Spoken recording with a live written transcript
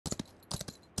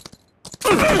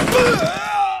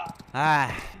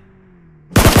哎，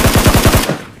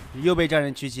又被这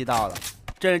人狙击到了。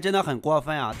这人真的很过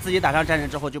分啊！自己打上战争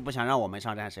之后就不想让我们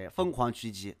上战神，疯狂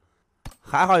狙击。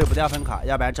还好有不掉分卡，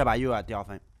要不然这把又要掉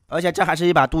分。而且这还是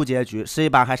一把渡劫局，是一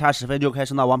把还差10分就可以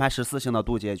升到王牌14星的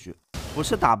渡劫局。不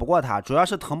是打不过他，主要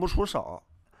是腾不出手。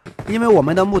因为我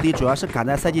们的目的主要是赶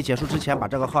在赛季结束之前把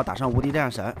这个号打上无敌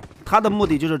战神，他的目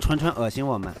的就是纯纯恶心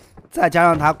我们，再加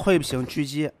上他溃屏狙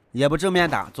击，也不正面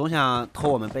打，总想偷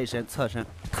我们背身侧身。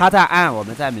他在暗，我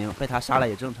们在明，被他杀了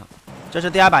也正常。这是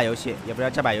第2把游戏，也不知道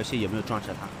这把游戏有没有撞车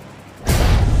他。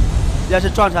要是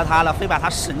撞车他了，非把他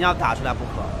屎尿打出来不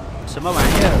可。什么玩意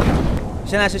儿？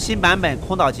现在是新版本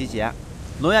空岛集结，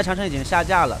农业长城已经下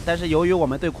架了，但是由于我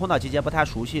们对空岛集结不太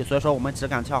熟悉，所以说我们只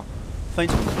敢跳分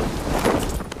城区。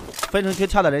分城区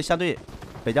跳的人相对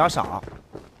比较少，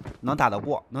能打得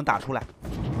过，能打出来。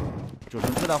主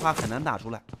城区的话很难打出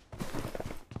来。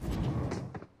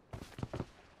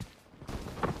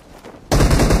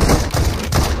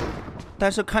但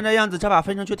是看这样子，这把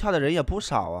分城区跳的人也不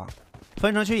少啊。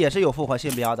分城区也是有复活信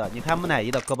标的，你看木乃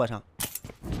伊的胳膊上，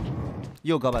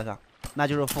右胳膊上，那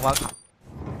就是复活卡。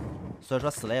所以说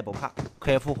死了也不怕，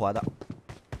可以复活的。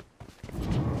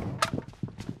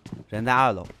人在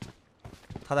2楼。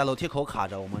他在楼梯口卡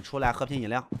着，我们出来喝瓶饮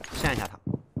料骗一下他。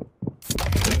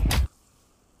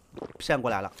骗过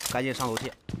来了，赶紧上楼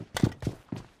梯。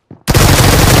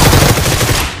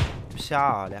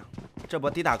漂亮，这波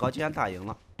低打高竟然打赢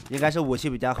了，应该是武器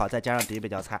比较好，再加上敌比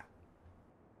较菜。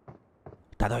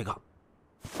打到一个，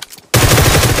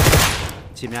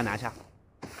几秒拿下。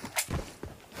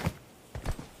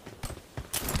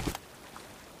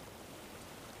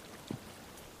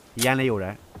眼里有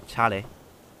人，掐雷。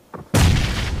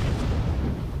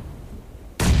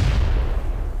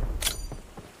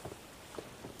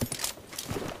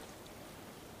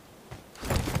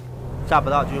炸不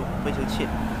到就用飞行器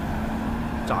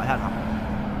找一下他。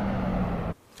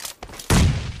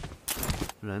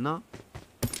人呢？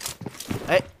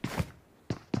哎，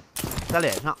在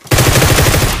脸上，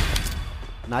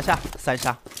拿下3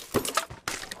杀。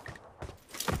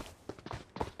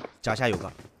脚下有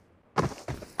个，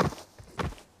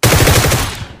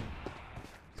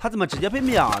他怎么直接被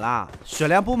秒了？血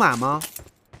量不满吗？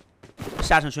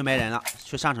下城区没人了，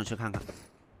去上城区看看。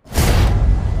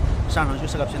上城区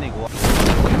是个平底锅，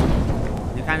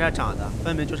你看这长得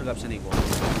分明就是个平底锅。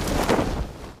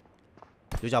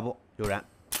有脚步，有人，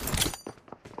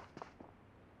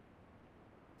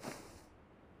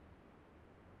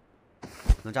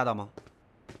能炸到吗？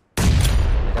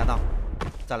没炸到，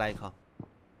再来一颗，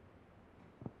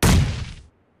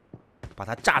把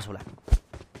它炸出来，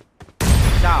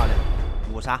漂亮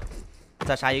，5杀，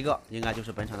再杀一个，应该就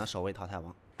是本场的首位淘汰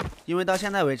王。因为到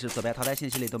现在为止，所在淘汰信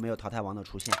息里都没有淘汰王的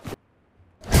出现。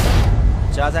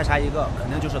只要再杀一个，肯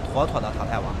定就是妥妥的淘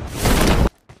汰王。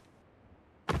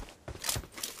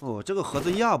哦，这个盒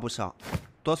子药不少，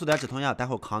多送点止痛药，待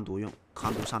会扛毒用，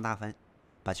扛毒上大分。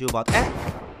把急救包，哎，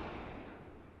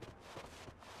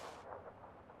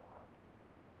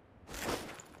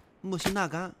木星纳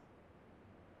甘，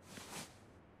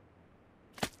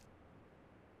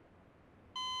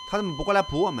他怎么不过来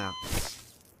补我们啊？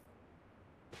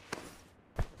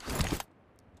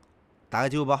打个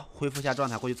急救包，恢复一下状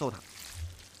态，过去揍他。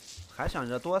还想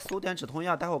着多搜点止痛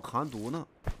药，待会扛毒呢。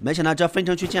没想到这分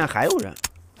城区竟然还有人，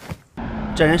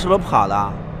这人是不是跑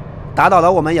了？打倒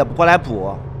了我们也不过来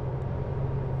补，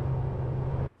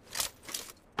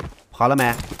跑了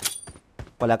没？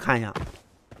过来看一下，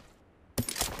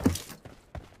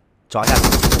找一下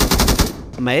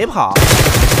他，没跑，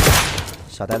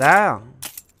小呆呆啊，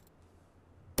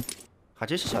还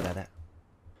真是小呆呆。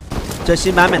这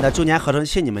新版本的周年合成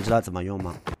器，你们知道怎么用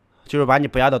吗？就是把你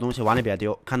不要的东西往里边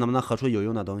丢，看能不能合出有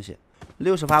用的东西。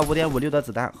60发5.56的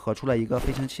子弹合出了一个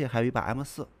飞行器，还有一把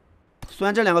M4。虽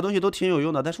然这2个东西都挺有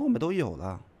用的，但是我们都有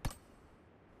了。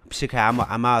PKM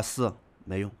M24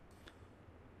没用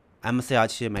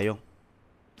 ，M417没用，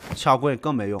撬棍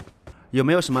更没用。有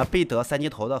没有什么必得3级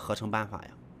头的合成办法呀？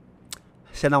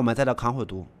现在我们在这扛会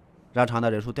毒，让场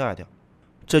的人数掉一掉。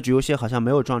这局游戏好像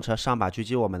没有撞车上把狙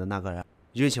击我们的那个人，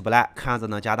运气不赖，看样子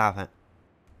能加大分。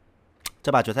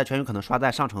这把决赛圈有可能刷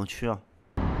在上城区啊，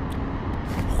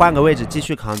换个位置继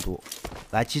续扛毒，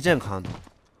来击阵扛毒。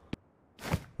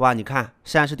哇，你看，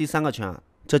现在是第3个圈，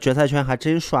这决赛圈还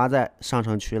真刷在上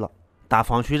城区了。打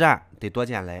防区战得多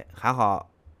捡雷，还好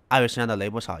阿伟身上的雷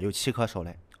不少，有7颗手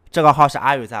雷。这个号是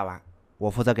阿伟在玩，我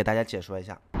负责给大家解说一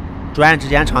下。转眼之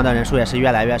间场的人数也是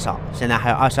越来越少，现在还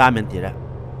有22名敌人。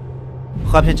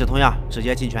喝瓶止痛药，直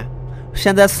接进圈。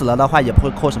现在死了的话也不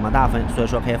会扣什么大分，所以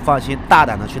说可以放心大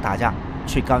胆的去打架。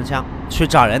去钢枪，去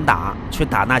找人打，去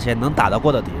打那些能打得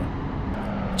过的敌人。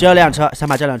这辆车想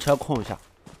把这辆车控一下，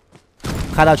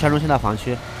开到圈中心的防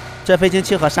区。这飞行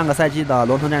器和上个赛季的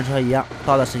龙腾战车一样，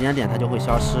到了时间点它就会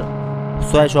消失。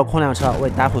所以说控辆车为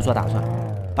待会做打算，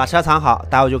把车藏好，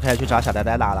待会就可以去找小呆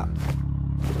呆打了。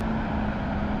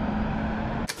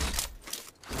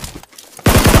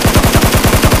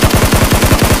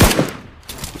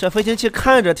这飞行器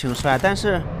看着挺帅，但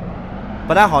是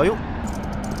不太好用。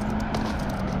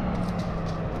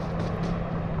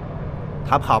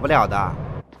他跑不了的，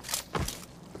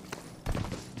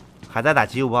还在打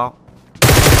急救包。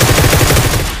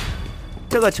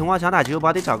这个情况想打急救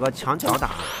包得找个墙角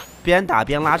打，边打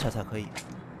边拉扯才可以。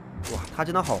哇，他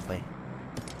真的好飞！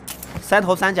三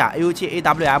头三甲 AUG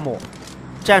AWM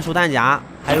战术弹夹，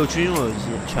还有军用武器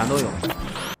全都有。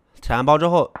抢完包之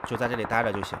后就在这里待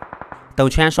着就行。等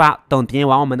圈刷，等敌人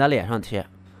往我们的脸上贴。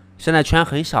现在圈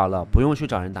很小了，不用去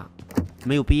找人打，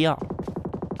没有必要。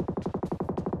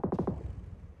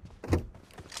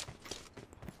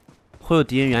会有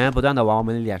敌人源源不断的往我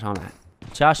们的脸上来，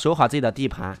只要守好自己的地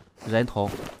盘，人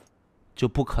头就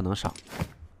不可能少。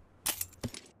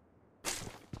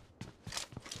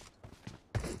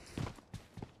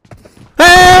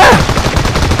哎！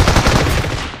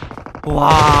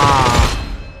哇！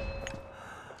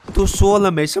都说了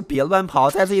没事别乱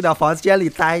跑，在自己的房间里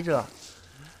待着。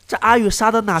这阿宇杀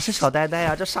的哪是小呆呆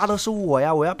呀，这杀的是我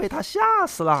呀！我要被他吓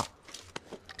死了，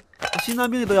我心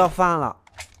脏病都要犯了。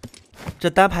这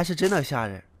单排是真的吓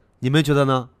人，你们觉得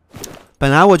呢？本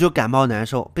来我就感冒难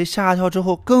受，被吓一跳之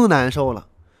后更难受了，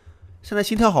现在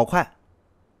心跳好快。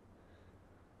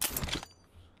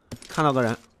看到个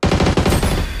人，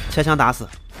切枪打死。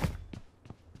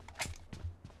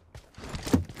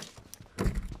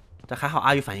这还好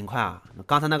阿宇反应快啊！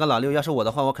刚才那个老六要是我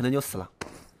的话，我可能就死了，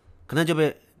可能就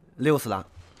被溜死了。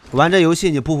玩这游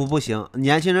戏你不服不行，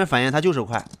年轻人反应他就是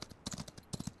快。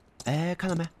哎，看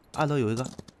到没？二楼有一个，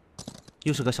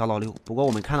又是个小老六，不过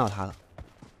我没看到他了。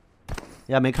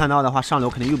要没看到的话，上楼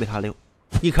肯定又被他溜。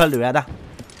一颗榴弹，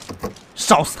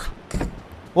烧死他！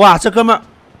哇，这哥们儿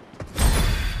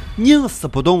宁死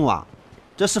不动啊！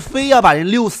这是非要把人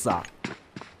溜死啊！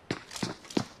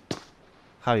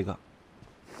还有一个。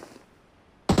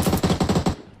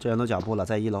这人都脚步了，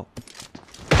在1楼。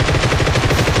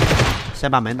先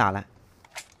把门打烂，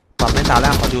把门打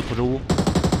烂好就土制屋。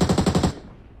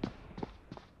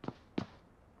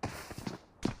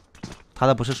他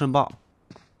的不是顺爆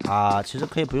啊，其实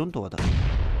可以不用躲的。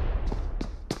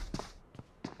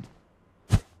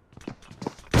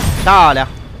漂亮！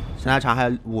现在场还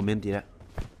有5名敌人，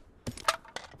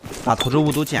把土制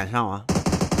屋都捡上啊！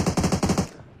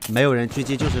没有人狙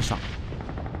击就是爽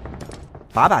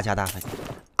，8把加大分。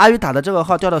阿宇打的这个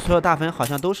号掉的所有大分好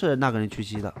像都是那个人狙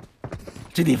击的，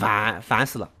真的烦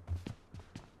死了。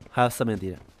还有4名敌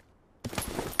人，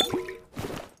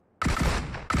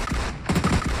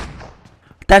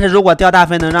但是如果掉大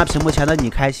分能让屏幕前的你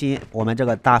开心，我们这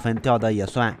个大分掉的也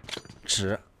算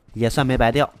值，也算没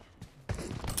白掉。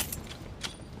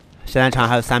现在场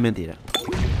还有3名敌人，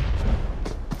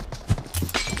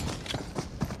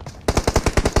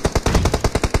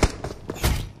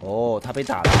哦，他被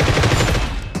打了。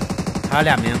还有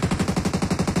2名，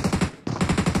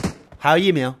还有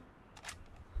1名。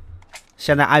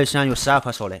现在阿宇身上有12颗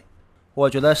手雷，我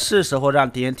觉得是时候让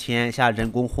敌人体验一下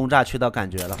人工轰炸区的感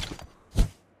觉了。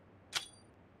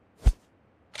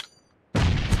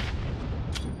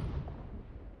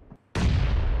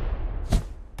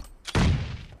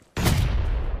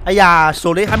哎呀，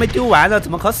手雷还没丢完呢，怎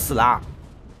么可死了？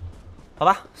好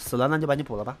吧，死了那就把你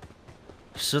补了吧。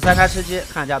13开吃鸡，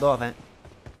看加多少分？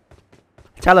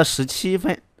加了17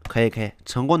分，可以，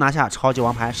成功拿下超级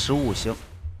王牌15星。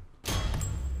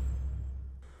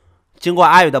经过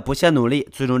阿宇的不懈努力，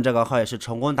最终这个号也是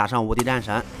成功打上无敌战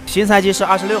神。新赛季是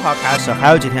26号开始，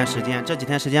还有几天时间。这几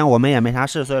天时间我们也没啥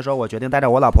事，所以说我决定带着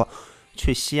我老婆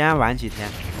去西安玩几天。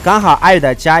刚好阿宇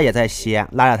的家也在西安，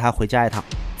拉着他回家一趟。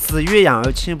子欲养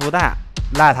而亲不待，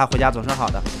拉着他回家总是好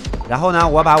的。然后呢，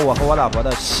我把我和我老婆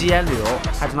的西安旅游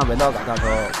拍成了 vlog，到时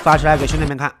候发出来给兄弟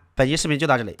们看。本期视频就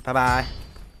到这里，拜拜。